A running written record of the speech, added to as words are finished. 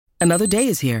Another day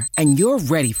is here, and you're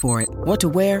ready for it. What to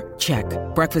wear? Check.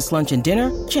 Breakfast, lunch, and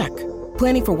dinner? Check.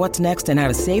 Planning for what's next and how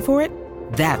to save for it?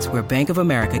 That's where Bank of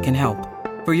America can help.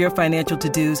 For your financial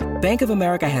to-dos, Bank of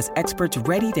America has experts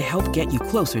ready to help get you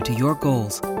closer to your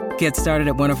goals. Get started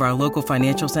at one of our local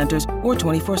financial centers or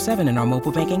 24/7 in our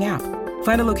mobile banking app.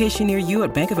 Find a location near you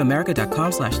at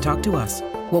bankofamerica.com/talktous.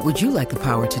 What would you like the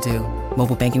power to do?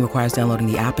 Mobile banking requires downloading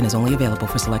the app and is only available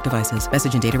for select devices.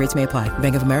 Message and data rates may apply.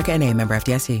 Bank of America N.A., member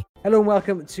FDIC. Hello and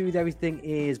welcome to the Everything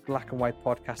is Black and White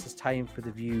podcast. It's time for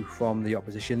the view from the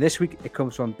opposition. This week it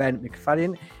comes from Ben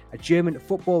McFadden, a German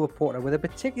football reporter with a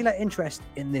particular interest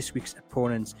in this week's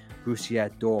opponents,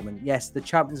 Borussia Dortmund. Yes, the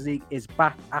Champions League is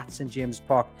back at St James's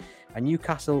Park, and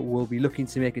Newcastle will be looking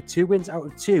to make it 2 wins out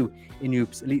of 2 in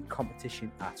Europe's elite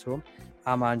competition at home.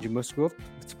 I'm Andrew Musgrove.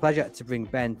 It's a pleasure to bring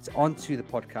Ben onto the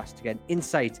podcast to get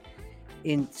insight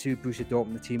into Borussia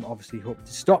Dortmund. The team obviously hope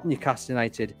to stop Newcastle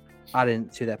United adding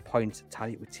to their point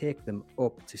tally. It would take them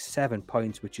up to 7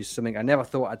 points, which is something I never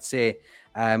thought I'd say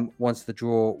once the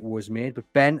draw was made. But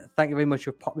Ben, thank you very much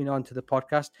for popping on to the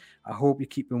podcast. I hope you're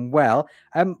keeping well.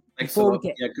 Thanks a lot.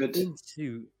 Good.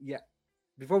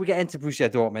 Before we get into Borussia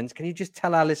Dortmund, can you just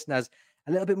tell our listeners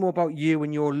a little bit more about you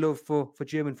and your love for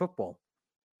German football?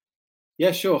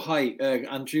 Yeah, sure. Hi,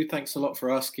 Andrew. Thanks a lot for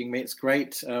asking me. It's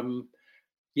great.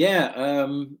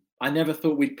 I never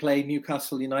thought we'd play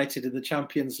Newcastle United in the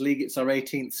Champions League. It's our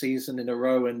 18th season in a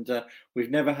row, and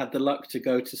we've never had the luck to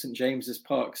go to St James's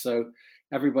Park. So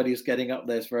everybody who's getting up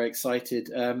there is very excited.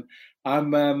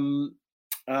 I'm an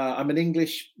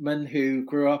Englishman who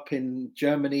grew up in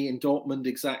Germany, in Dortmund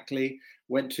exactly.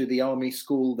 Went to the army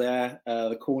school there,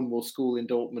 the Cornwall School in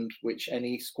Dortmund, which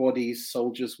any squaddies,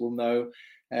 soldiers will know.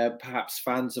 Perhaps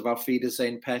fans of Auf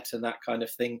Wiedersehen Pet and that kind of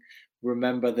thing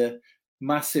remember the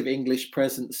massive English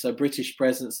presence, British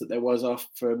presence that there was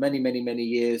for many, many, many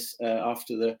years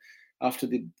after the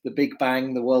Big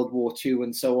Bang, the World War II,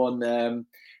 and so on. There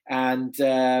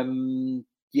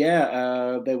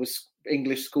was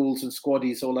English schools and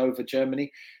squaddies all over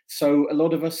Germany. So a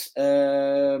lot of us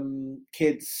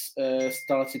kids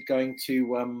started going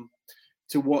to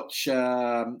watch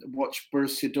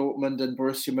Borussia Dortmund and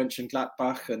Borussia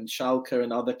Mönchengladbach and Schalke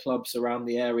and other clubs around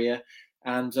the area,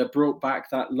 and brought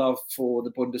back that love for the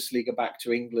Bundesliga back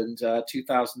to England.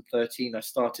 2013, I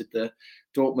started the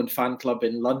Dortmund fan club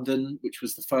in London, which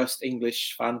was the first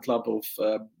English fan club of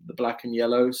the Black and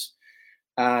Yellows,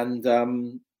 and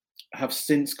have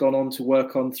since gone on to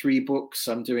work on 3 books.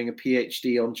 I'm doing a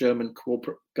PhD on German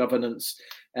corporate governance,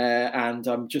 and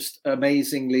I'm just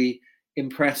amazingly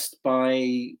impressed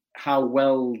by how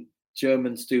well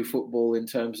Germans do football in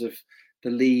terms of the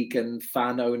league and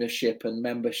fan ownership and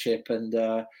membership and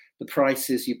the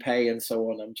prices you pay and so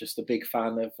on. I'm just a big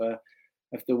fan of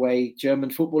the way German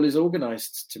football is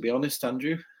organised, to be honest,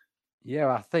 Andrew. Yeah,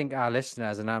 I think our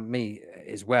listeners and me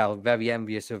as well, very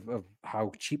envious of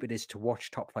how cheap it is to watch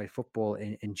top flight football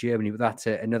in Germany. But that's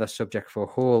another subject for a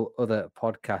whole other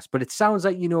podcast. But it sounds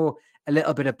like you know a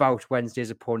little bit about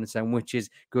Wednesday's opponents, and which is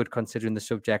good considering the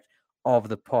subject of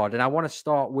the pod. And I want to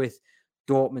start with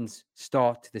Dortmund's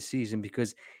start to the season,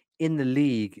 because in the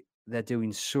league, they're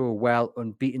doing so well,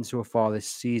 unbeaten so far this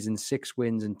season, 6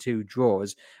 wins and 2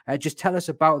 draws. Just tell us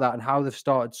about that and how they've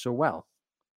started so well.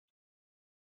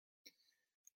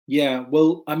 Yeah,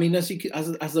 well, I mean, as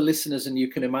the listeners and you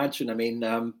can imagine, I mean,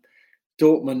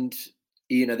 Dortmund,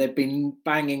 they've been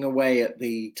banging away at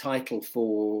the title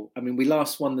we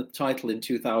last won the title in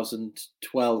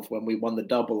 2012 when we won the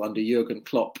double under Jurgen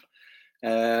Klopp.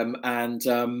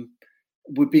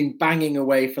 We've been banging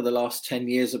away for the last 10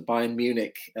 years at Bayern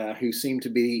Munich, who seem to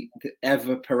be the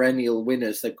ever perennial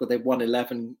winners. They've won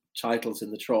 11 titles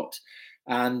in the trot.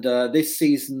 And this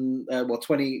season,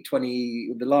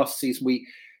 2020, the last season, we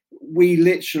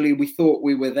thought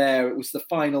we were there. It was the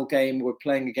final game. We're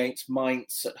playing against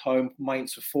Mainz at home.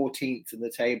 Mainz were 14th in the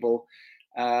table.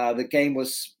 The game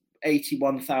was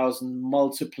 81,000,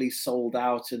 multiply sold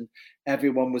out, and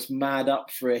everyone was mad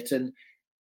up for it. And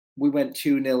we went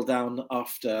 2-0 down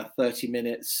after 30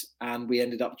 minutes, and we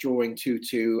ended up drawing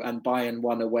 2-2, and Bayern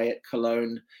won away at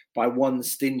Cologne by 1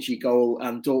 stingy goal,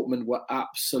 and Dortmund were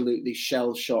absolutely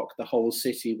shell-shocked. The whole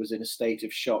city was in a state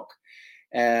of shock.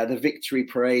 The victory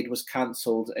parade was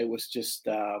cancelled. It was just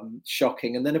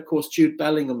shocking. And then, of course, Jude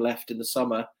Bellingham left in the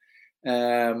summer,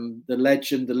 the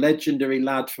legendary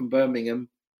lad from Birmingham.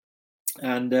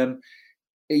 And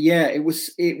it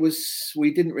was.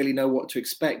 We didn't really know what to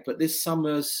expect. But this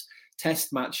summer's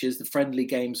test matches, the friendly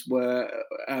games were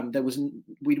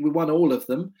we won all of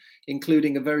them,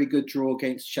 including a very good draw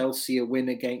against Chelsea, a win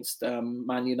against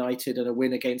Man United, and a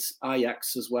win against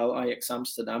Ajax as well, Ajax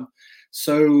Amsterdam.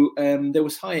 So there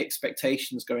was high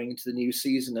expectations going into the new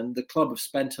season, and the club have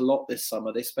spent a lot this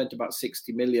summer. They spent about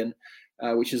 60 million,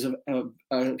 which is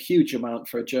a huge amount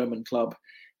for a German club.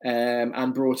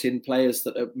 And brought in players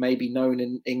that are maybe known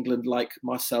in England, like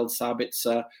Marcel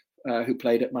Sabitzer, who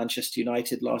played at Manchester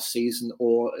United last season,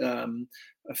 or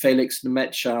Felix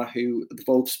Nemetcha, the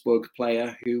Wolfsburg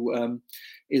player, who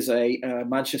is a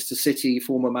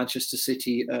former Manchester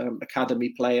City academy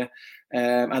player,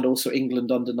 and also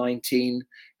England under-19.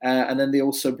 And then they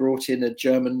also brought in a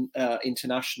German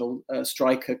international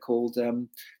striker called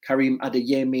Karim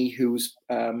Adeyemi, who's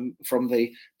from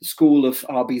the school of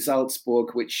RB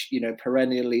Salzburg, which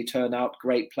perennially turn out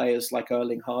great players like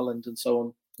Erling Haaland and so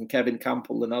on, and Kevin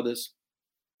Campbell and others.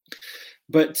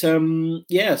 But so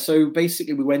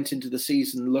basically we went into the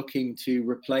season looking to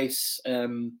replace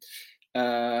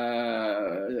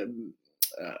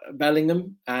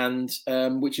Bellingham, and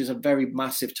which is a very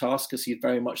massive task, because he's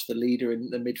very much the leader in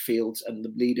the midfield and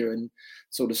the leader in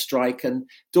sort of strike. And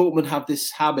Dortmund have this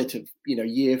habit of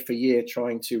year for year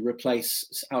trying to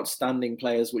replace outstanding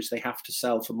players which they have to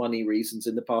sell for money reasons.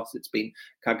 In the past it's been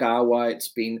Kagawa, it's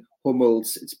been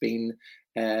Hummels, it's been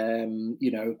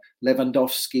Lewandowski,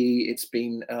 it's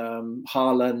been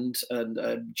Haaland and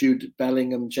Jude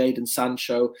Bellingham, Jadon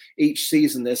Sancho. Each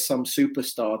season there's some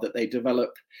superstar that they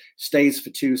develop, stays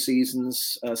for 2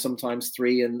 seasons, sometimes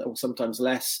 3 or sometimes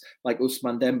less. Like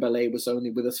Ousmane Dembele was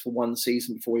only with us for 1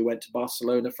 season before he went to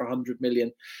Barcelona for 100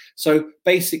 million. So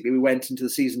basically we went into the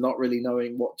season not really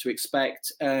knowing what to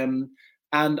expect. And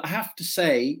I have to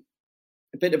say,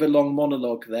 a bit of a long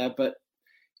monologue there, but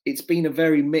it's been a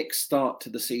very mixed start to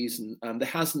the season. There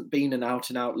hasn't been an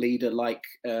out-and-out leader like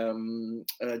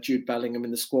Jude Bellingham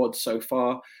in the squad so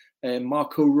far.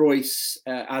 Marco Reus,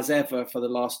 as ever for the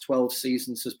last 12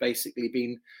 seasons, has basically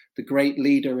been the great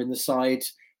leader in the side.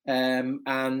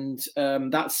 And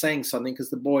that's saying something, because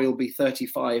the boy will be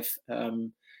 35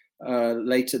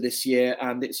 later this year.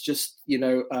 And it's just,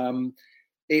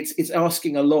 it's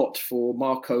asking a lot for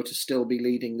Marco to still be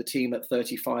leading the team at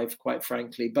 35, quite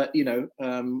frankly. But,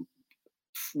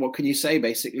 what can you say,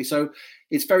 basically? So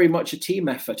it's very much a team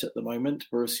effort at the moment,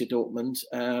 Borussia Dortmund.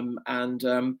 And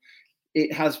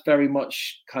it has very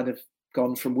much kind of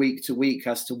gone from week to week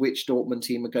as to which Dortmund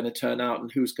team are going to turn out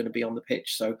and who's going to be on the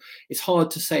pitch. So it's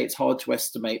hard to say, it's hard to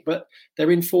estimate, but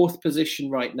they're in 4th position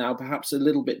right now, perhaps a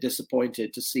little bit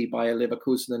disappointed to see Bayer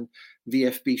Leverkusen and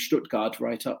VfB Stuttgart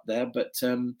right up there. But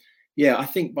I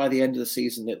think by the end of the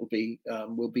season,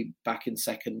 we'll be back in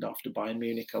 2nd after Bayern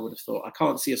Munich, I would have thought. I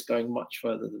can't see us going much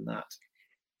further than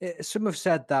that. Some have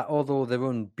said that although they're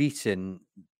unbeaten,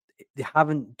 they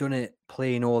haven't done it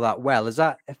playing all that well. Is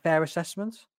that a fair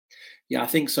assessment? Yeah, I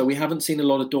think so. We haven't seen a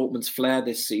lot of Dortmund's flair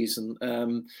this season.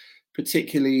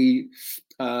 Particularly,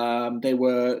 they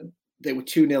were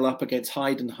 2-0 up against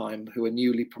Heidenheim, who are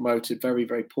newly promoted, very,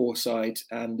 very poor side,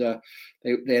 and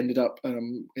they ended up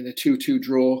in a 2-2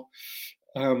 draw.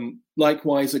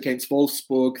 Likewise, against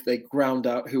Wolfsburg, they ground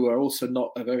out, who are also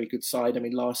not a very good side. I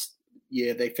mean, last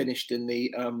year they finished in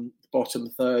the bottom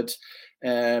third.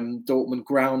 Dortmund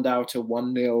ground out a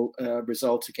 1-0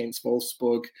 result against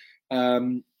Wolfsburg.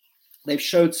 They've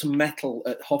showed some mettle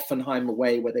at Hoffenheim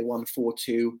away, where they won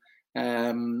 4-2,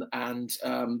 and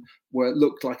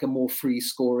looked like a more free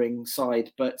scoring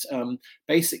side. But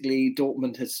basically,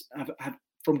 Dortmund has had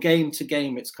from game to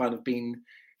game, it's kind of been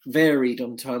varied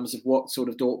in terms of what sort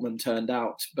of Dortmund turned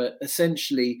out. But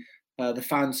essentially, the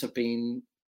fans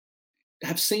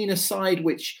have seen a side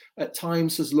which at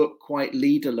times has looked quite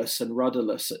leaderless and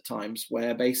rudderless at times,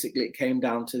 where basically it came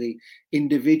down to the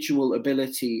individual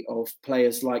ability of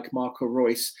players like Marco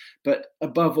Reus, but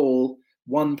above all,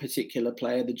 one particular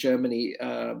player, the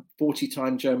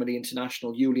 40-time Germany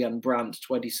international, Julian Brandt,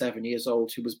 27 years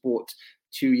old, who was bought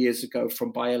 2 years ago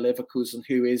from Bayer Leverkusen,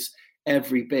 who is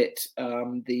every bit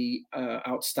the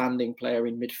outstanding player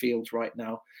in midfield right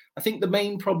now. I think the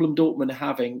main problem Dortmund are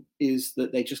having is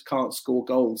that they just can't score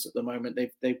goals at the moment.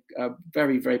 They are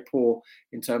very, very poor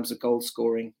in terms of goal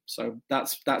scoring. So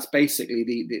that's basically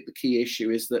the key issue,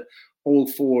 is that all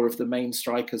 4 of the main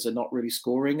strikers are not really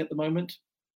scoring at the moment.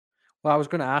 Well, I was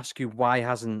going to ask you, why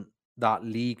hasn't that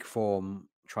league form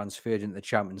transferred into the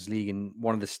Champions League? And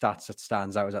one of the stats that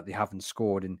stands out is that they haven't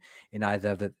scored in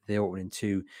either the opening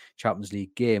 2 Champions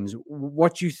League games.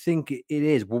 What do you think it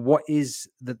is? Well, what is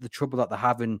the trouble that they're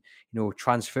having,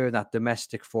 transferring that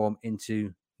domestic form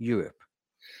into Europe?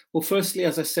 Well, firstly,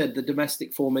 as I said, the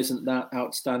domestic form isn't that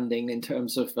outstanding in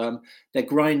terms of they're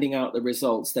grinding out the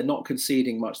results. They're not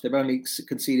conceding much. They've only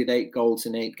conceded 8 goals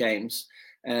in 8 games.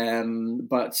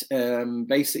 But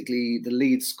basically, the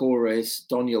lead scorer is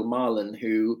Daniel Malen,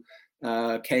 who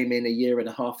came in a year and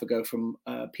a half ago from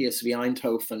PSV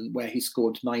Eindhoven, where he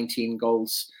scored 19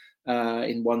 goals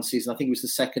in one season. I think he was the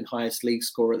second highest league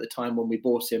scorer at the time when we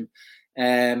bought him.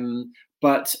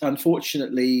 But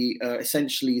unfortunately,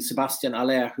 essentially, Sebastian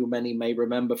Haller, who many may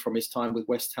remember from his time with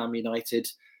West Ham United,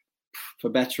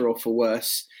 for better or for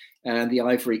worse, and the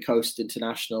Ivory Coast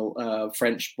international,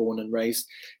 French born and raised,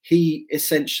 he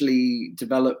essentially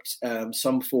developed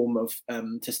some form of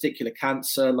testicular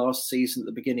cancer last season, at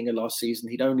the beginning of last season.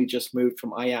 He'd only just moved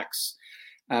from Ajax.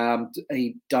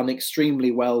 He'd done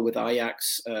extremely well with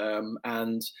Ajax,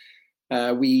 and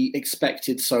we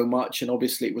expected so much. And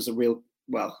obviously it was a real,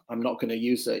 well, I'm not going to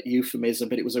use a euphemism,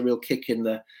 but it was a real kick in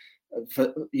the,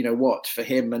 for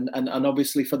him and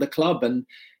obviously for the club. And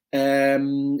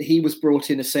he was brought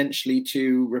in essentially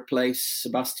to replace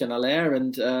Sebastian Haller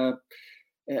and to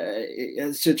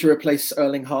replace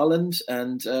Erling Haaland.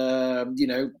 And,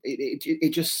 it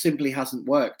just simply hasn't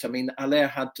worked. I mean, Haller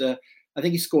had, I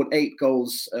think he scored 8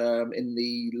 goals in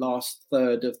the last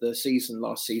third of the season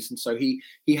last season. So he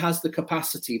has the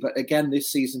capacity. But again,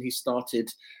 this season he started,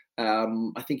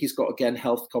 I think he's got, again,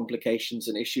 health complications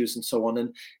and issues and so on.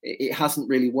 And it hasn't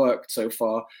really worked so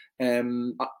far.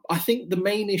 I think the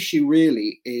main issue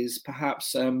really is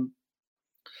perhaps,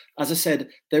 as I said,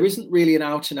 there isn't really an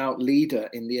out-and-out leader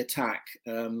in the attack.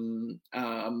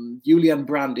 Julian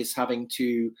Brand is having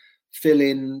to fill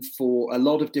in for a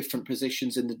lot of different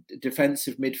positions in the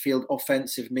defensive midfield,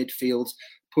 offensive midfield,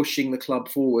 pushing the club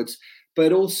forwards.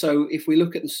 But also, if we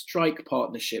look at the strike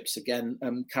partnerships again,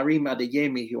 Karim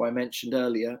Adeyemi, who I mentioned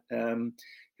earlier,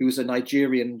 who was a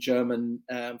Nigerian German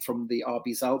from the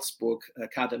RB Salzburg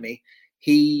Academy,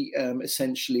 he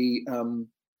essentially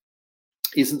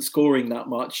isn't scoring that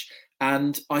much.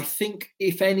 And I think,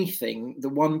 if anything, the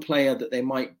one player that they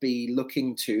might be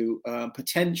looking to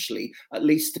potentially, at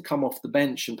least to come off the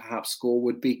bench and perhaps score,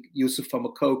 would be Youssoufa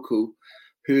Moukoko,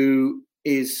 who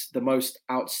is the most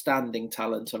outstanding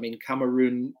talent. I mean,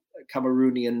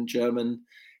 Cameroonian German.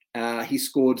 He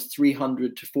scored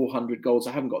 300 to 400 goals.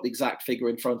 I haven't got the exact figure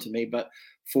in front of me, but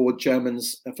for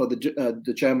Germans, for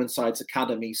the German side's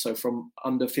academy, so from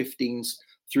under 15s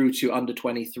through to under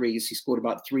 23s, he scored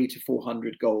about 300 to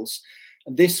 400 goals.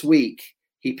 And this week,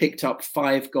 he picked up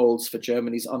 5 goals for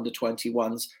Germany's under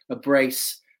 21s, a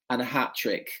brace and a hat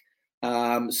trick.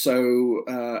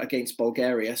 Against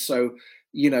Bulgaria. So,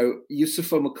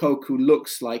 Youssoufa Moukoko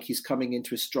looks like he's coming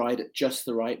into his stride at just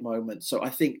the right moment. So I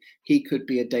think he could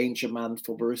be a danger man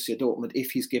for Borussia Dortmund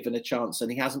if he's given a chance. And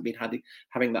he hasn't been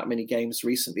having that many games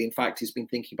recently. In fact, he's been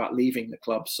thinking about leaving the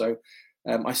club. So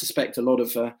I suspect a lot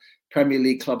of Premier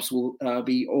League clubs will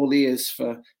be all ears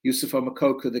for Youssoufa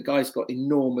Moukoko. The guy's got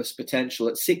enormous potential.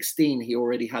 At 16, he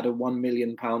already had a £1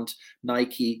 million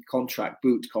Nike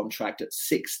boot contract at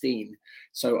 16.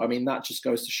 So, I mean, that just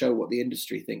goes to show what the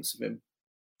industry thinks of him.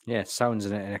 Yeah, sounds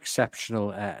an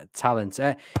exceptional talent.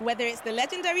 Whether it's the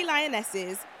legendary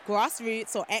Lionesses,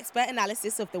 grassroots or expert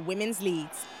analysis of the women's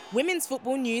leagues, Women's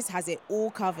Football News has it all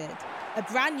covered. A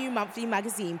brand new monthly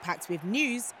magazine packed with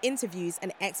news, interviews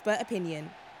and expert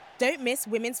opinion. Don't miss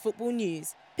Women's Football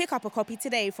News. Pick up a copy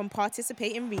today from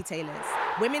participating retailers.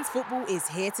 Women's football is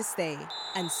here to stay,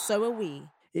 and so are we.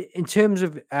 In terms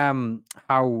of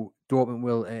how Dortmund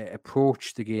will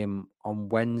approach the game on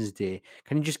Wednesday,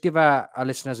 can you just give our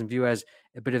listeners and viewers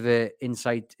a bit of an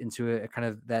insight into a kind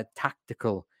of their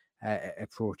tactical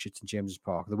approach at St James's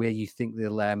Park? The way you think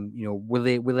they'll, will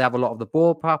they have a lot of the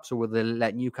ball perhaps, or will they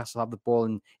let Newcastle have the ball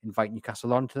and invite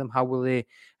Newcastle onto them? How will they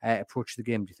approach the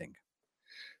game, do you think?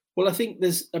 Well, I think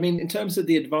in terms of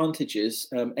the advantages,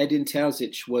 Edin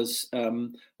Terzic was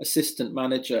assistant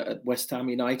manager at West Ham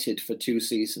United for 2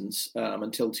 seasons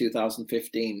until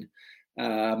 2015.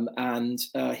 And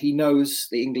he knows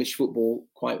the English football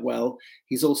quite well.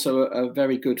 He's also a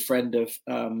very good friend of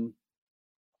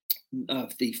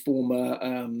the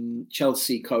former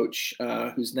Chelsea coach,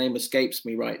 whose name escapes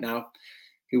me right now,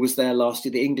 who was there last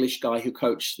year, the English guy who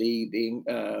coached the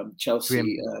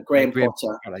Chelsea, Graham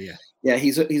Potter. Yeah,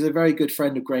 he's a very good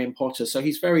friend of Graham Potter. So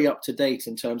he's very up to date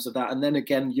in terms of that. And then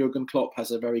again, Jurgen Klopp has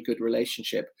a very good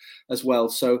relationship as well.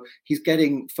 So he's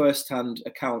getting first-hand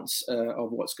accounts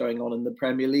of what's going on in the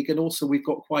Premier League. And also we've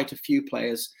got quite a few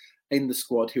players in the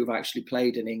squad who've actually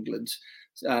played in England.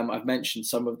 I've mentioned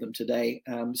some of them today.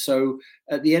 So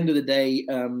at the end of the day,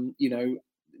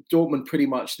 Dortmund pretty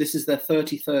much, this is their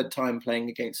 33rd time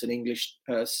playing against an English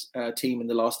team in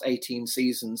the last 18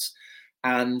 seasons.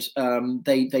 and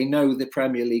they know the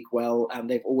Premier League well, and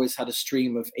they've always had a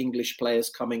stream of English players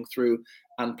coming through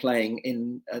and playing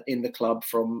in the club.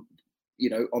 From,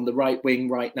 on the right wing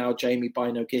right now, Jamie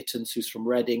Bino-Gittens, who's from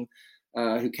Reading,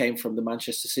 who came from the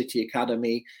Manchester City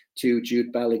Academy, to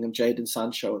Jude Bellingham, Jadon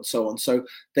Sancho, and so on. So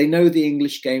they know the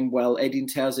English game well. Edin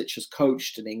Terzic has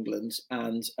coached in England,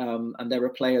 and there are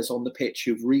players on the pitch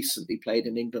who've recently played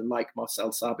in England, like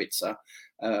Marcel Sabitzer,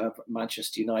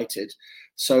 Manchester United.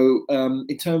 So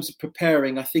in terms of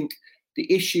preparing, I think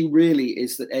the issue really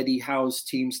is that Eddie Howe's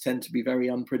teams tend to be very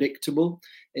unpredictable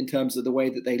in terms of the way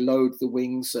that they load the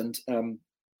wings, and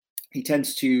he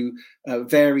tends to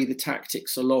vary the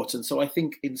tactics a lot. And so I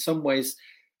think in some ways,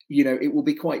 it will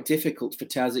be quite difficult for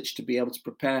Terzic to be able to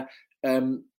prepare,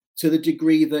 to the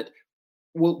degree that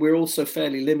we're also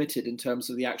fairly limited in terms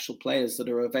of the actual players that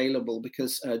are available,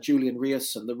 because Julian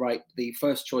Rierson, the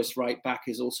first choice right back,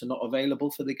 is also not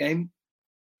available for the game.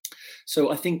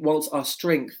 So I think whilst our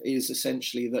strength is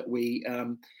essentially that we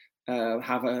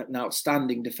have an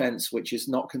outstanding defence, which is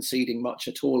not conceding much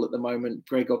at all at the moment.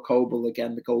 Gregor Kobel,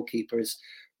 again, the goalkeeper, is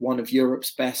one of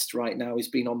Europe's best right now. He's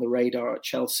been on the radar at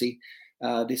Chelsea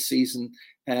this season.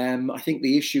 I think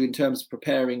the issue in terms of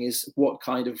preparing is what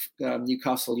kind of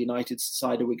Newcastle United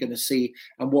side are we going to see,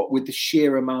 and what, with the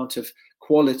sheer amount of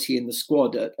quality in the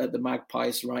squad at the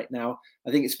Magpies right now,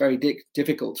 I think it's very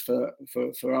difficult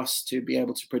for us to be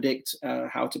able to predict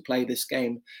how to play this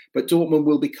game. But Dortmund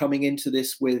will be coming into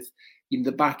this with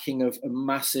the backing of a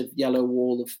massive yellow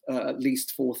wall of at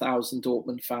least 4,000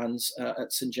 Dortmund fans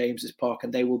at St James's Park,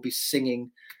 and they will be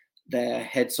singing their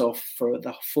heads off for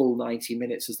the full 90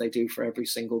 minutes, as they do for every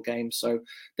single game. So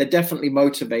they're definitely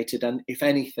motivated, and if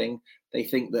anything, they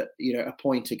think that a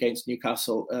point against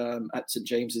Newcastle at St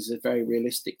James's is a very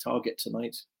realistic target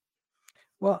tonight.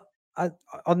 Well,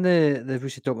 on the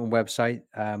Borussia Dortmund website,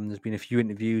 there's been a few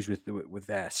interviews with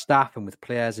their staff and with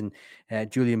players, and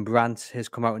Julian Brandt has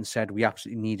come out and said we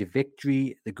absolutely need a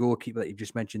victory. The goalkeeper that you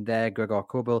just mentioned there, Gregor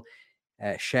Kobel,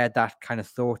 shared that kind of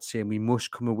thought, saying we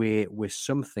must come away with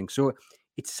something. So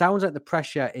it sounds like the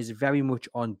pressure is very much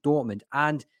on Dortmund,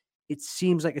 and it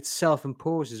seems like it's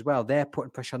self-imposed as well. They're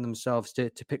putting pressure on themselves to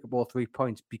pick up all 3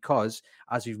 points because,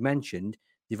 as you've mentioned,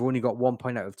 they've only got 1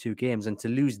 point out of 2 games, and to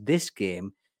lose this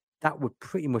game, that would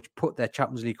pretty much put their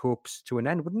Champions League hopes to an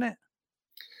end, wouldn't it?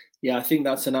 Yeah, I think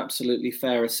that's an absolutely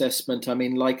fair assessment. I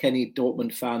mean, like any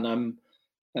Dortmund fan, I'm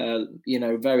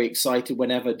very excited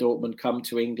whenever Dortmund come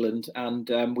to England,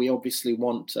 and we obviously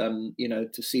want,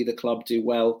 to see the club do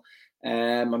well.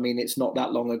 I mean, it's not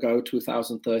that long ago,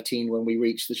 2013, when we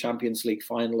reached the Champions League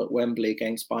final at Wembley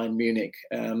against Bayern Munich.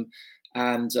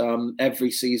 And every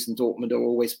season, Dortmund are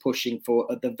always pushing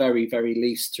for, at the very, very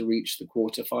least, to reach the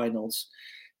quarterfinals.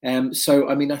 So,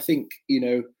 I mean, I think,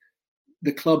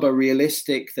 the club are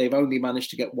realistic. They've only managed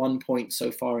to get 1 point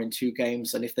so far in 2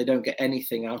 games. And if they don't get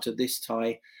anything out of this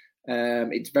tie,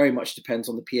 it very much depends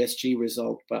on the PSG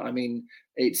result. But I mean,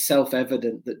 it's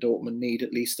self-evident that Dortmund need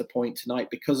at least a point tonight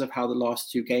because of how the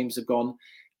last 2 games have gone.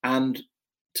 And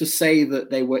to say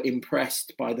that they were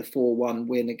impressed by the 4-1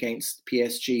 win against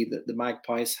PSG that the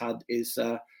Magpies had is,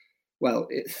 that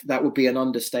would be an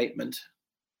understatement.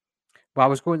 Well, I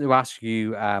was going to ask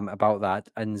you about that,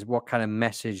 and what kind of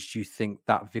message do you think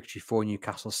that victory for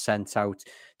Newcastle sent out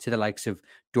to the likes of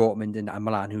Dortmund and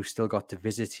Milan, who still got to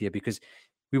visit here? Because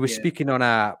we were speaking on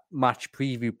our match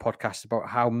preview podcast about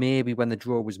how maybe when the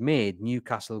draw was made,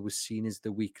 Newcastle was seen as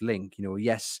the weak link.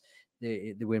 Yes,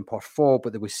 they were in pot 4,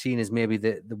 but they were seen as maybe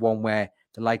the one where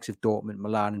the likes of Dortmund,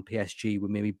 Milan, and PSG were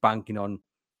maybe banking on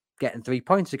getting 3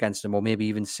 points against them, or maybe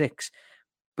even 6.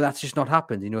 But that's just not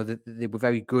happened. They were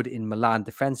very good in Milan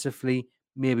defensively,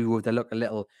 maybe with their luck a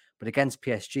little, but against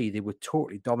PSG, they were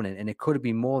totally dominant, and it could have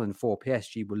been more than 4.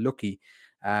 PSG were lucky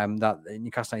that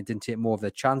Newcastle United didn't take more of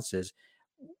their chances.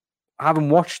 Having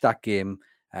watched that game,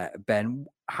 Ben,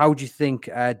 how do you think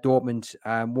Dortmund,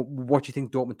 what do you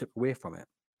think Dortmund took away from it?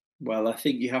 Well, I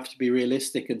think you have to be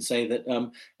realistic and say that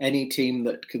any team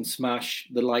that can smash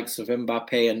the likes of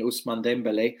Mbappe and Ousmane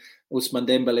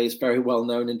Dembele is very well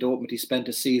known in Dortmund. He spent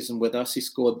a season with us. He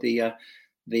scored the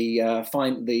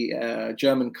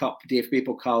German Cup DFB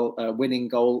Pokal winning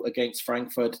goal against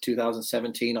Frankfurt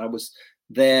 2017. I was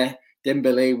there.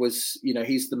 Dembele was,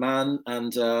 he's the man,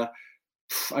 and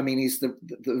I mean, he's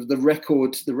the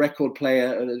record player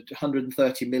at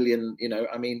 130 million.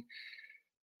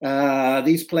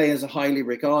 These players are highly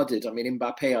regarded. I mean,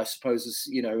 Mbappe, I suppose, is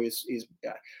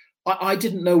I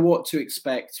didn't know what to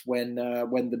expect when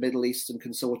the Middle Eastern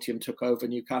consortium took over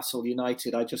Newcastle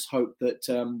United. I just hoped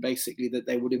that basically that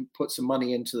they would put some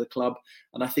money into the club,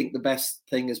 and I think the best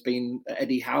thing has been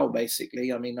Eddie Howe.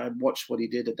 Basically, I mean, I watched what he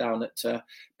did down at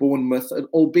Bournemouth,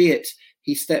 albeit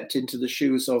he stepped into the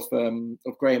shoes of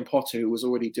Graham Potter, who was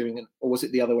already doing it, or was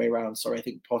it the other way around? Sorry, I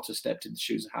think Potter stepped in the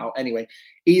shoes of Howe. Anyway,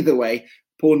 either way.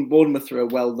 Bournemouth are a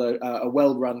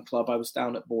well-run club. I was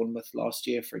down at Bournemouth last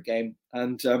year for a game,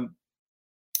 and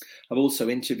I've also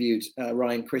interviewed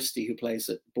Ryan Christie, who plays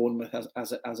at Bournemouth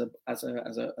as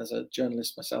a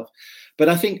journalist myself. But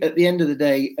I think at the end of the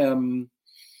day, I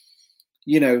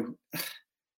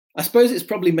suppose it's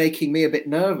probably making me a bit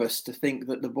nervous to think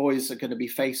that the boys are going to be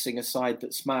facing a side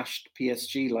that smashed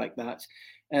PSG like that.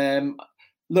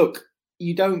 Look.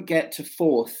 You don't get to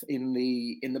fourth in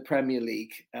the Premier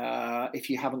League if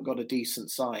you haven't got a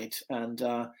decent side, and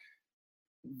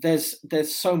there's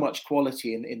so much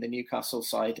quality in the Newcastle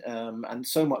side and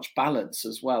so much balance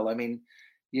as well. I mean,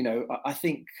 I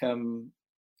think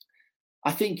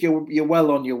you're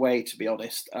well on your way, to be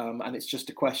honest, and it's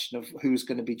just a question of who's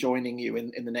going to be joining you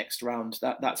in the next round.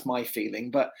 That's my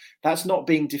feeling, but that's not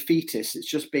being defeatist.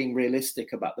 It's just being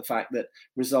realistic about the fact that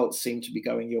results seem to be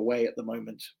going your way at the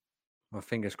moment. Well,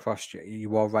 fingers crossed,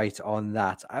 you are right on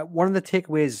that. One of the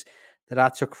takeaways that I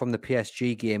took from the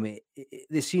PSG game,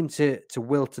 they seemed to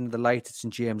wilt into the light at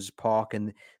St James's Park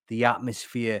and the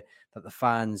atmosphere that the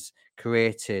fans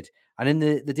created. And in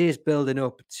the days building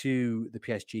up to the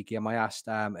PSG game, I asked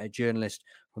a journalist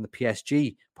from the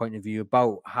PSG point of view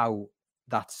about how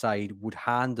that side would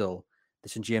handle the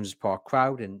St James's Park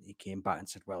crowd, and he came back and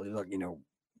said, "Well, look,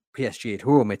 PSG at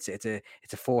home, it's a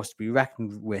force to be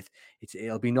reckoned with.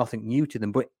 It'll be nothing new to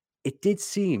them." But it did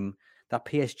seem that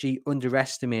PSG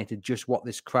underestimated just what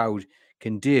this crowd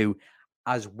can do,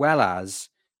 as well as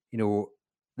the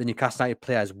Newcastle United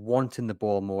players wanting the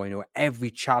ball more.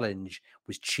 Every challenge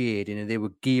was cheered, and they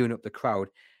were gearing up the crowd.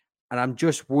 And I'm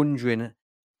just wondering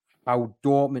how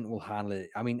Dortmund will handle it.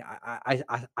 I mean,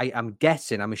 I'm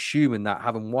guessing, I'm assuming that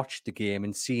having watched the game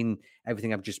and seen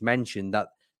everything I've just mentioned, that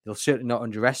they'll certainly not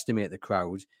underestimate the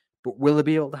crowd, but will they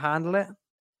be able to handle it?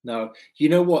 No. You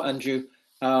know what, Andrew?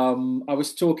 I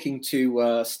was talking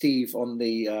to Steve on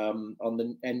the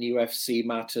NUFC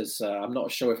Matters. I'm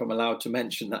not sure if I'm allowed to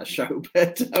mention that show,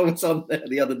 but I was on there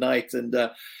the other night, and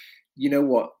you know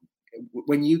what?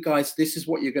 When you guys, this is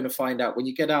what you're going to find out. When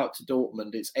you get out to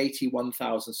Dortmund, it's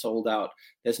 81,000 sold out.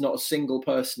 There's not a single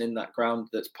person in that ground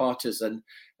that's partisan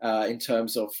in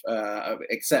terms of,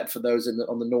 except for those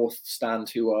on the north stand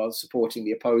who are supporting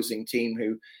the opposing team,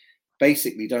 who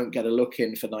basically don't get a look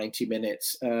in for 90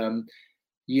 minutes.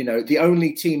 The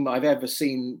only team I've ever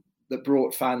seen that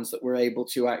brought fans that were able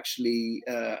to actually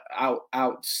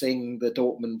out sing the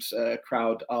Dortmund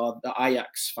crowd are the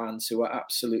Ajax fans, who are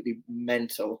absolutely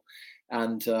mental.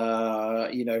 And,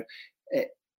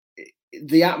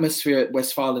 the atmosphere at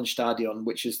Westfalenstadion,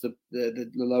 which is the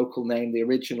local name, the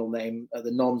original name,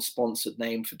 the non-sponsored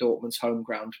name for Dortmund's home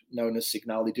ground, known as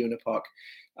Signal Iduna Park,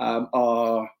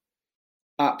 are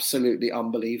absolutely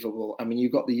unbelievable. I mean,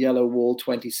 you've got the yellow wall,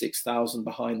 26,000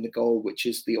 behind the goal, which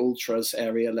is the ultras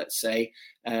area, let's say,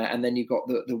 and then you've got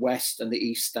the west and the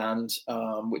east stand,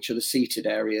 which are the seated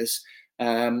areas,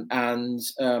 and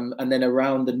then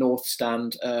around the north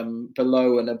stand,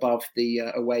 below and above the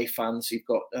away fans, you've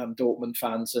got Dortmund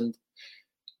fans. And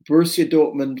Borussia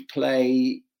Dortmund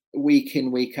play week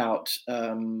in, week out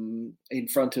in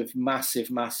front of massive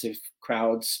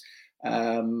crowds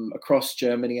across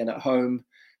Germany and at home.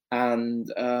 And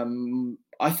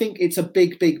I think it's a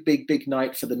big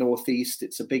night for the Northeast.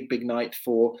 It's a big night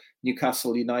for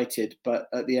Newcastle United. But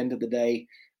at the end of the day,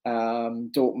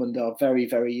 Dortmund are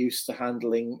very used to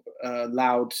handling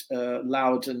loud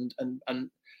and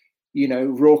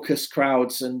raucous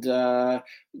crowds. And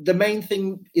the main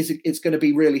thing is it's going to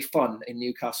be really fun in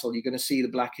Newcastle. You're going to see the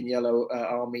black and yellow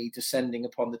army descending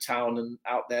upon the town and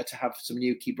out there to have some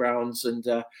Newquay Browns and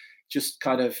just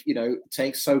kind of,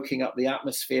 soaking up the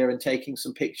atmosphere and taking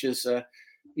some pictures,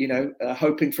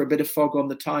 hoping for a bit of fog on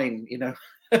the Tyne,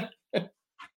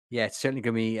 Yeah, it's certainly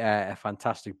going to be a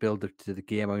fantastic build-up to the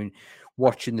game. I mean,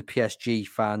 watching the PSG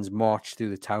fans march through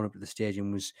the town up at the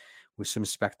stadium was some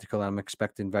spectacle. I'm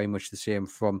expecting very much the same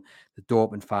from the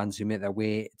Dortmund fans who make their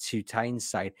way to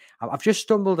Tyneside. I've just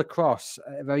stumbled across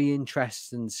a very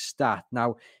interesting stat.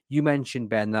 Now, you mentioned,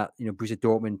 Ben, that Borussia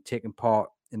Dortmund taking part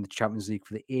in the Champions League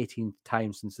for the 18th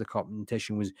time since the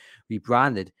competition was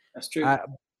rebranded. That's true.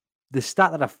 The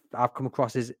stat that I've come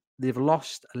across is they've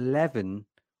lost 11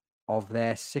 of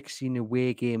their 16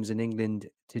 away games in England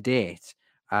to date,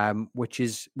 which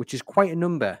is quite a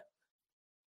number.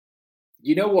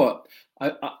 You know what?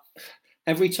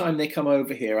 Every time they come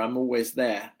over here, I'm always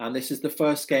there, and this is the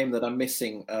first game that I'm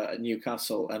missing at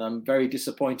Newcastle, and I'm very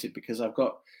disappointed because I've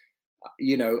got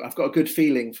a good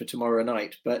feeling for tomorrow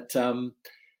night. But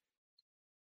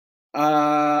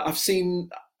I've seen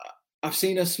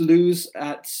us lose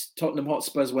at Tottenham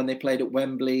Hotspurs when they played at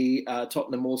Wembley.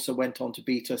 Tottenham also went on to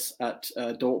beat us at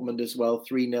Dortmund as well,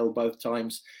 3-0 both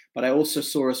times. But I also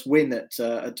saw us win at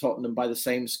Tottenham by the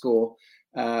same score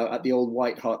at the old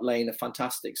White Hart Lane, a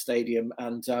fantastic stadium.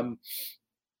 And,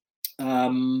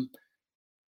 I've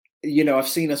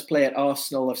seen us play at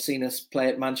Arsenal. I've seen us play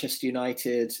at Manchester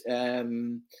United.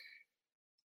 Over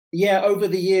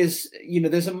the years,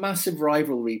 there's a massive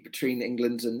rivalry between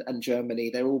England and Germany.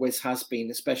 There always has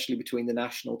been, especially between the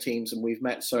national teams. And we've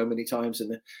met so many times in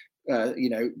the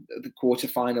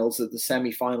quarterfinals, of the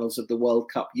semi-finals of the World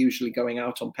Cup, usually going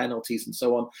out on penalties and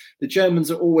so on. The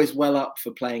Germans are always well up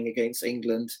for playing against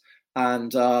England.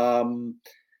 And,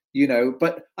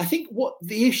 but I think what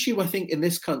the issue, in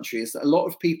this country is that a lot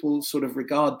of people sort of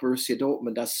regard Borussia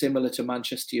Dortmund as similar to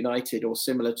Manchester United or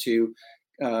similar to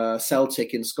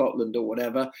Celtic in Scotland or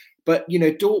whatever. But,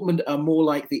 Dortmund are more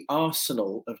like the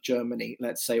Arsenal of Germany,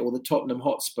 let's say, or the Tottenham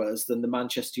Hotspurs than the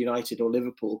Manchester United or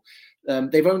Liverpool.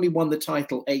 They've only won the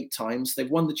title 8 times.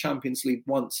 They've won the Champions League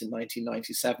once in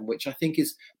 1997, which I think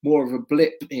is more of a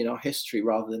blip in our history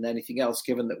rather than anything else,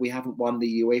 given that we haven't won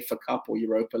the UEFA Cup or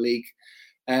Europa League.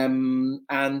 And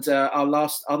our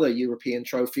last other European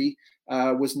trophy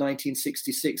was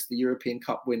 1966, the European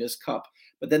Cup Winners' Cup.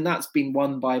 But then that's been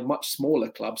won by much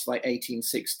smaller clubs like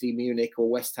 1860 Munich or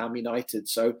West Ham United.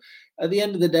 So at the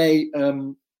end of the day,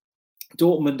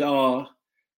 Dortmund are,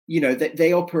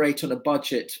 they operate on a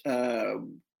budget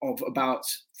of about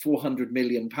 £400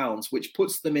 million, which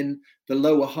puts them in the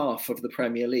lower half of the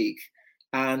Premier League.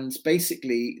 And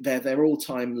basically their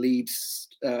all-time lead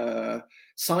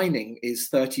signing is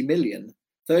 30 million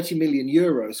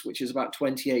euros, which is about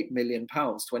 28 million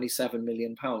pounds, 27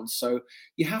 million pounds. So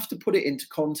you have to put it into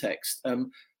context.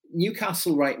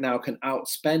 Newcastle right now can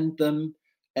outspend them,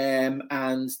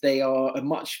 and they are a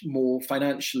much more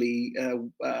financially,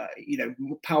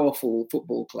 powerful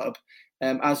football club.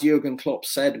 As Jurgen Klopp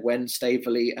said when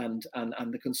Staveley and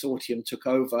the consortium took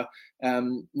over,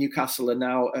 Newcastle are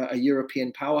now a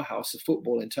European powerhouse of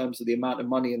football in terms of the amount of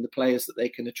money and the players that they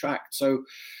can attract. So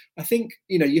I think,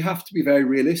 you have to be very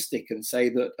realistic and say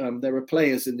that there are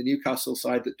players in the Newcastle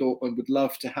side that Dortmund would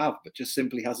love to have, but just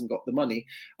simply hasn't got the money.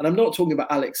 And I'm not talking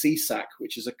about Alex Isak,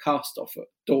 which is a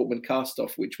Dortmund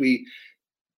cast-off, which we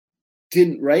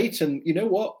didn't rate. And you know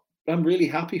what? I'm really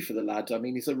happy for the lad. I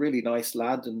mean, he's a really nice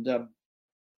lad, and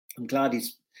I'm glad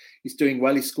he's doing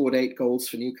well. He scored 8 goals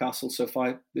for Newcastle so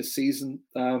far this season.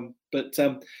 But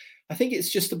I think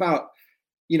it's just about,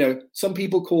 some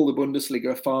people call the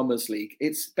Bundesliga a farmers' league.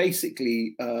 It's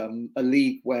basically a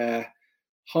league where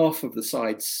half of the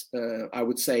sides, I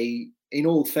would say, in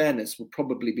all fairness, would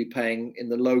probably be playing in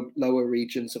the lower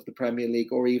regions of the Premier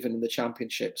League or even in the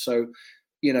Championship. So,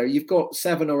 you've got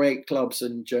 7 or 8 clubs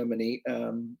in Germany,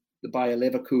 the Bayer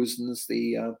Leverkusens,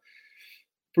 the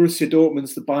Borussia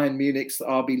Dortmunds, the Bayern Munichs, the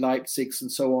RB Leipzigs,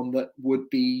 and so on, that would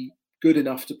be good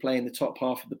enough to play in the top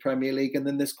half of the Premier League. And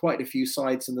then there's quite a few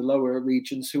sides in the lower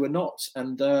regions who are not.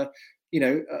 And, the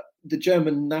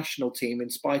German national team, in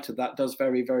spite of that, does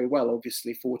very, very well.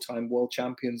 Obviously, 4-time world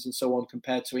champions and so on,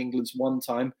 compared to England's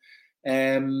 1-time.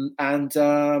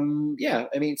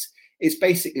 It's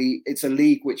basically, it's a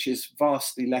league which is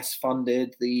vastly less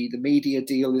funded. The media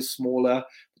deal is smaller.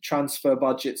 Transfer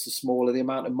budgets are smaller, the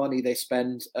amount of money they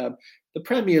spend. The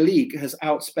Premier League has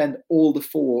outspent all the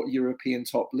 4 European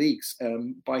top leagues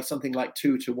by something like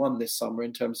 2-1 this summer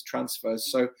in terms of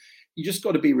transfers. So you just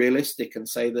got to be realistic and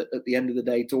say that at the end of the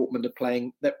day, Dortmund are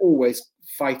playing, they're always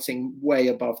fighting way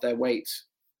above their weight.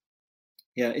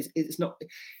 Yeah, it's not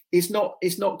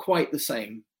quite the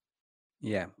same.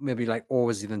 Yeah, maybe like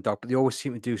always in the dog, but they always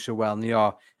seem to do so well, and they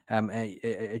are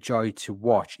a joy to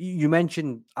watch. You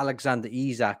mentioned Alexander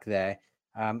Isak there.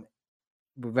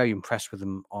 We're very impressed with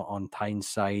him on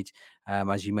Tyneside.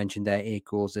 As you mentioned there, 8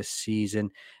 goals this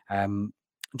season.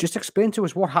 Just explain to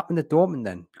us what happened at Dortmund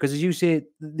then, because as you say,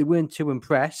 they weren't too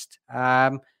impressed.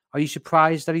 Are you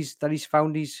surprised that he's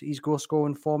found his goal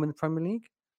scoring form in the Premier League?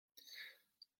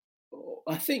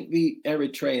 I think the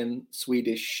Eritrean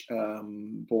Swedish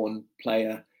born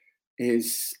player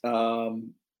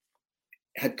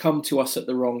had come to us at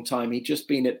the wrong time. He'd just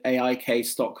been at AIK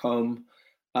Stockholm.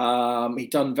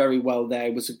 He'd done very well there.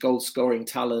 He was a goal scoring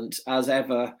talent as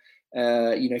ever.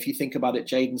 If you think about it,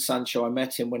 Jadon Sancho, I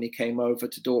met him when he came over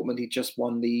to Dortmund. He just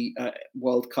won the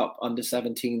World Cup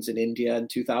under-17s in India in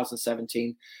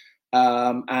 2017.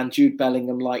 And Jude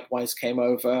Bellingham likewise came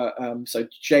over. So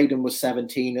Jadon was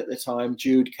 17 at the time.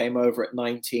 Jude came over at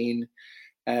 19.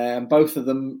 Both of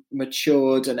them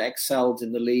matured and excelled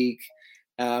in the league.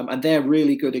 And they're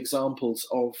really good examples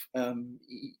of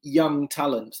young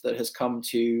talent that has come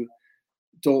to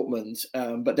Dortmund.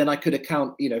 But then I could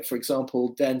account, for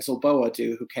example, Denzel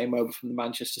Boadu, who came over from the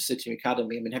Manchester City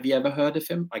Academy. I mean, have you ever heard of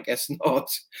him? I guess not.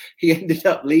 He ended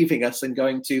up leaving us and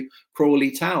going to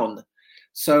Crawley Town.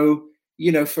 So,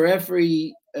 for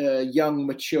every young,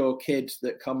 mature kid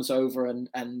that comes over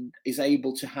and is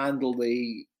able to handle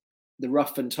the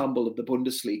rough and tumble of the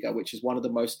Bundesliga, which is one of the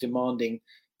most demanding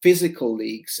physical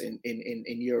leagues in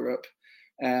Europe,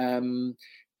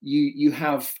 you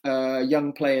have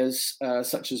young players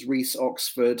such as Reece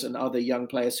Oxford and other young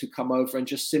players who come over and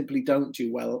just simply don't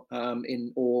do well,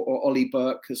 or Ollie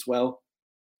Burke as well,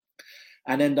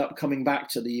 and end up coming back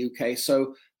to the UK.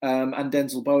 So and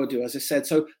Denzel Boadu, as I said.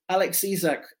 So Alex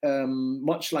Isak,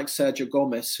 much like Sergio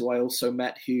Gomez, who I also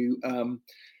met, who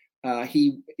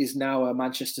he is now a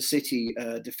Manchester City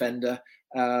defender.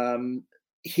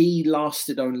 He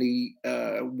lasted only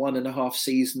 1.5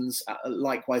 seasons.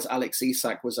 Likewise, Alex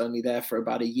Isak was only there for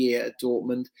about a year at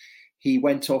Dortmund. He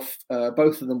went off,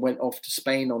 both of them went off to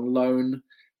Spain on loan.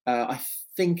 I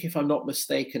think, if I'm not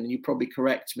mistaken, and you probably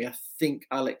correct me, I think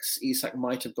Alex Isak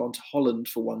might have gone to Holland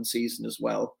for one season as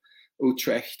well,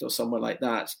 Utrecht or somewhere like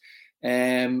that.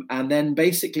 And then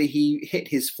basically he hit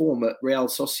his form at Real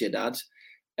Sociedad.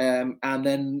 And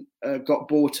then got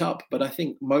bought up. But I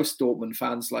think most Dortmund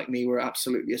fans like me were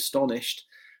absolutely astonished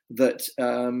that,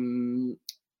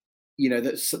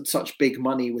 that such big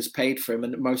money was paid for him.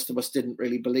 And most of us didn't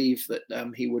really believe that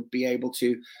he would be able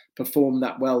to perform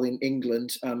that well in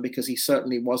England, because he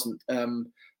certainly wasn't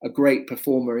a great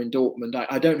performer in Dortmund.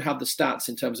 I don't have the stats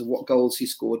in terms of what goals he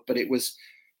scored, but it was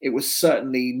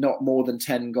certainly not more than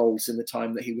 10 goals in the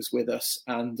time that he was with us.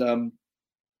 And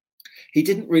he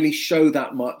didn't really show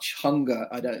that much hunger,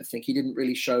 I don't think. He didn't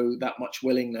really show that much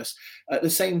willingness. At the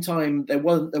same time, there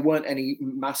weren't any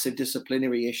massive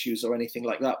disciplinary issues or anything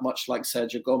like that, much like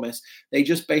Sergio Gomez. They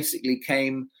just basically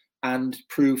came and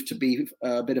proved to be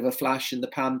a bit of a flash in the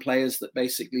pan players that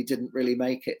basically didn't really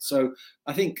make it. So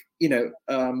I think,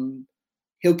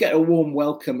 he'll get a warm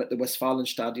welcome at the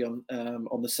Westfalenstadion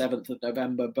on the 7th of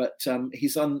November, but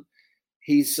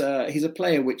he's a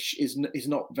player which is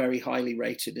not very highly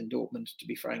rated in Dortmund, to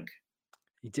be frank.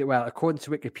 He did well, according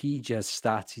to Wikipedia's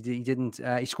stats.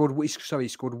 He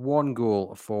scored one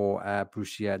goal for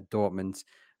Borussia Dortmund,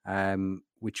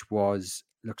 which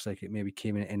looks like it maybe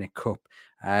came in a cup,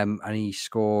 and he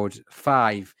scored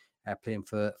 5 playing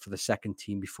for the second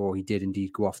team before he did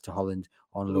indeed go off to Holland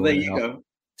on loan. There you go.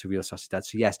 To Real Sociedad.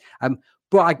 So yes,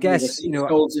 but I guess 6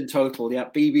 goals in total. Yeah,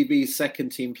 BBB's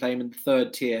second team playing in the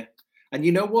third tier. And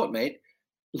you know what, mate?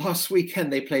 Last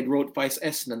weekend they played Rot-Weiss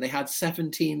Essen and they had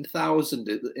 17,000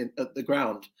 at the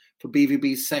ground for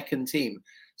BVB's second team.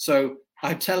 So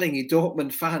I'm telling you,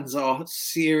 Dortmund fans are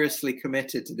seriously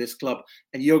committed to this club,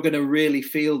 and you're going to really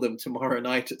feel them tomorrow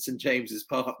night at St James's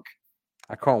Park.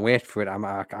 I can't wait for it.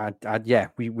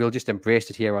 We'll just embrace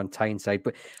it here on Tyneside.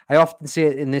 But I often say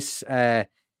it in this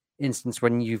instance,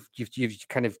 when you've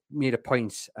kind of made a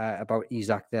point about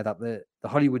Isak there, that the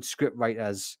Hollywood script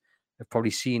writers have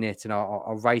probably seen it and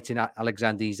are writing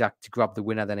Alexander Isak to grab the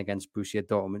winner then against Borussia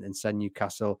Dortmund and send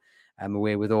Newcastle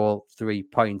away with all 3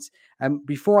 points.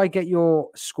 Before I get your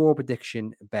score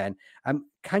prediction, Ben,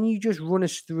 can you just run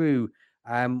us through,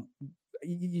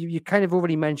 you kind of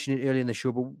already mentioned it earlier in the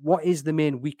show, but what is the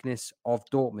main weakness of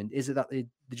Dortmund? Is it that they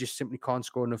just simply can't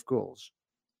score enough goals?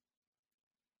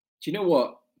 Do you know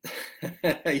what?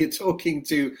 You're talking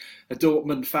to a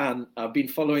Dortmund fan. I've been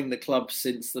following the club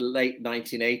since the late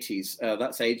 1980s.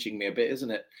 That's aging me a bit, isn't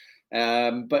it?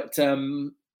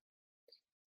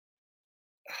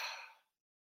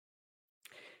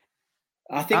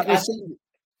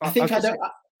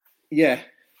 Yeah.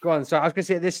 Go on. So I was going to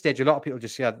say, at this stage, a lot of people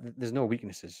just say, there's no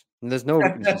weaknesses. And there's no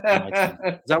weaknesses.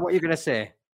 Is that what you're going to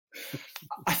say?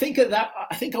 I think I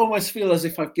almost feel as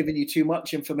if I've given you too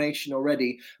much information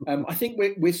already. I think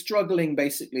we're struggling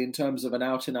basically in terms of an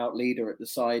out-and-out leader at the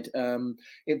side.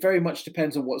 It very much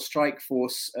depends on what strike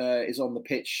force is on the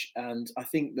pitch, and I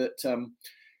think that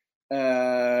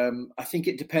I think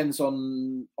it depends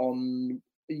on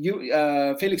you.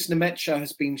 Felix Nemetša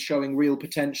has been showing real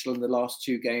potential in the last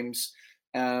 2 games.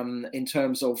 In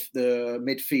terms of the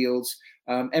midfield,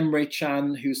 Emre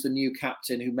Can, who's the new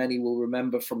captain, who many will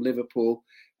remember from Liverpool,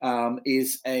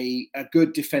 is a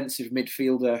good defensive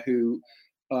midfielder who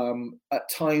at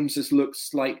times has looked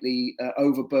slightly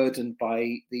overburdened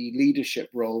by the leadership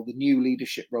role, the new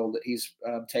leadership role that he's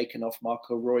taken off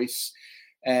Marco Reus.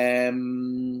 I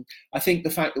think the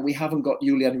fact that we haven't got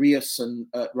Julian Riasson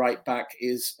at right back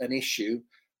is an issue.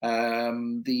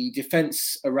 The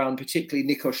defence around, particularly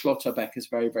Nico Schlotterbeck, is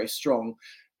very, very strong.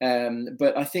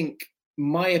 But I think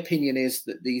my opinion is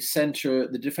that the centre,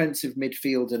 the defensive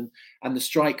midfield and the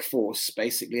strike force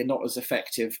basically are not as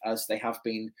effective as they have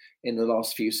been in the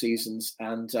last few seasons.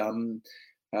 And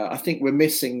I think we're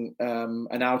missing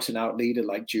an out-and-out leader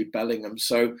like Jude Bellingham.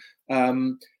 So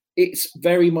it's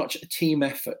very much a team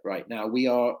effort right now. We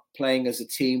are playing as a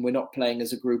team. We're not playing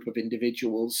as a group of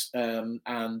individuals. And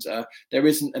there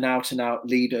isn't an out-and-out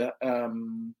leader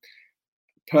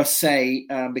per se,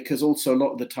 because also a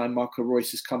lot of the time Marco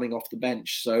Reus is coming off the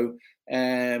bench, so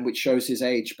which shows his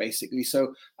age basically.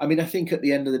 So I mean, I think at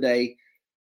the end of the day,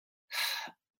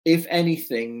 if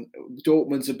anything,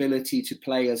 Dortmund's ability to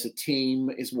play as a team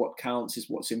is what counts, is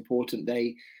what's important.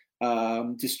 They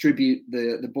distribute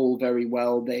the ball very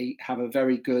well. They have a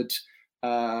very good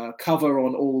cover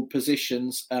on all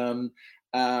positions, and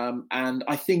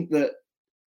I think that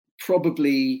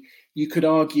probably you could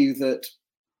argue that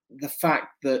the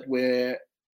fact that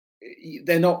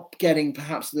they're not getting,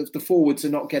 perhaps the forwards are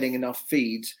not getting enough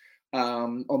feed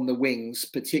on the wings,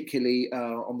 particularly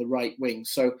on the right wing.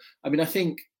 So, I mean, I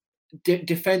think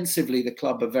defensively the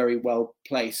club are very well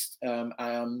placed,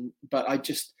 but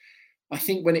I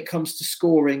think when it comes to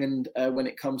scoring and when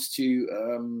it comes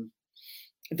to,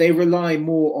 they rely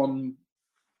more on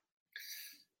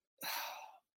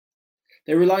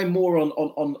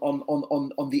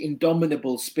the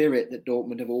indomitable spirit that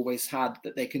Dortmund have always had,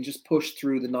 that they can just push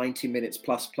through the 90 minutes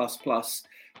plus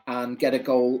and get a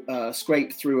goal,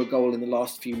 scrape through a goal in the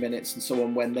last few minutes and so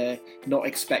on when they're not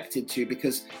expected to,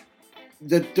 because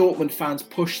the Dortmund fans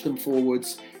push them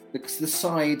forwards. Because the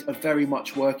side are very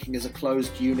much working as a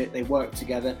closed unit. They work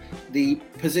together. The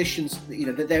positions,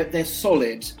 they're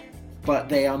solid, but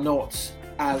they are not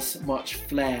as much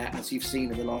flair as you've seen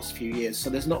in the last few years. So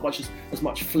there's not as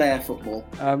much flair football.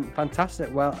 Fantastic.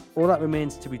 Well, all that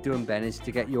remains to be done, Ben, is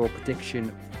to get your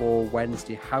prediction for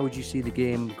Wednesday. How would you see the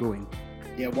game going?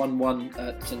 Yeah, 1-1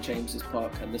 at St James's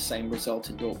Park and the same result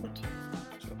in Dortmund.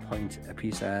 Point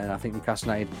apiece, and I think Newcastle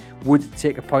United would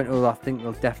take a point, although I think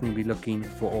they'll definitely be looking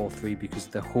for all three because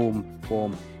the home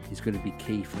form is going to be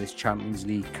key for this Champions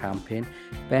League campaign.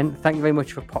 Ben, thank you very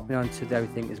much for popping on to the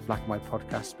Everything is Black and White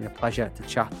podcast. It's been a pleasure to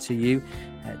chat to you.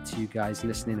 To you guys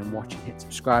listening and watching, hit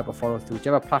subscribe or follow through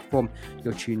whichever platform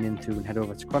you're tuning in through, and head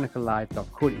over to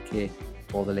chroniclelive.co.uk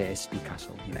for the latest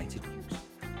Newcastle United news.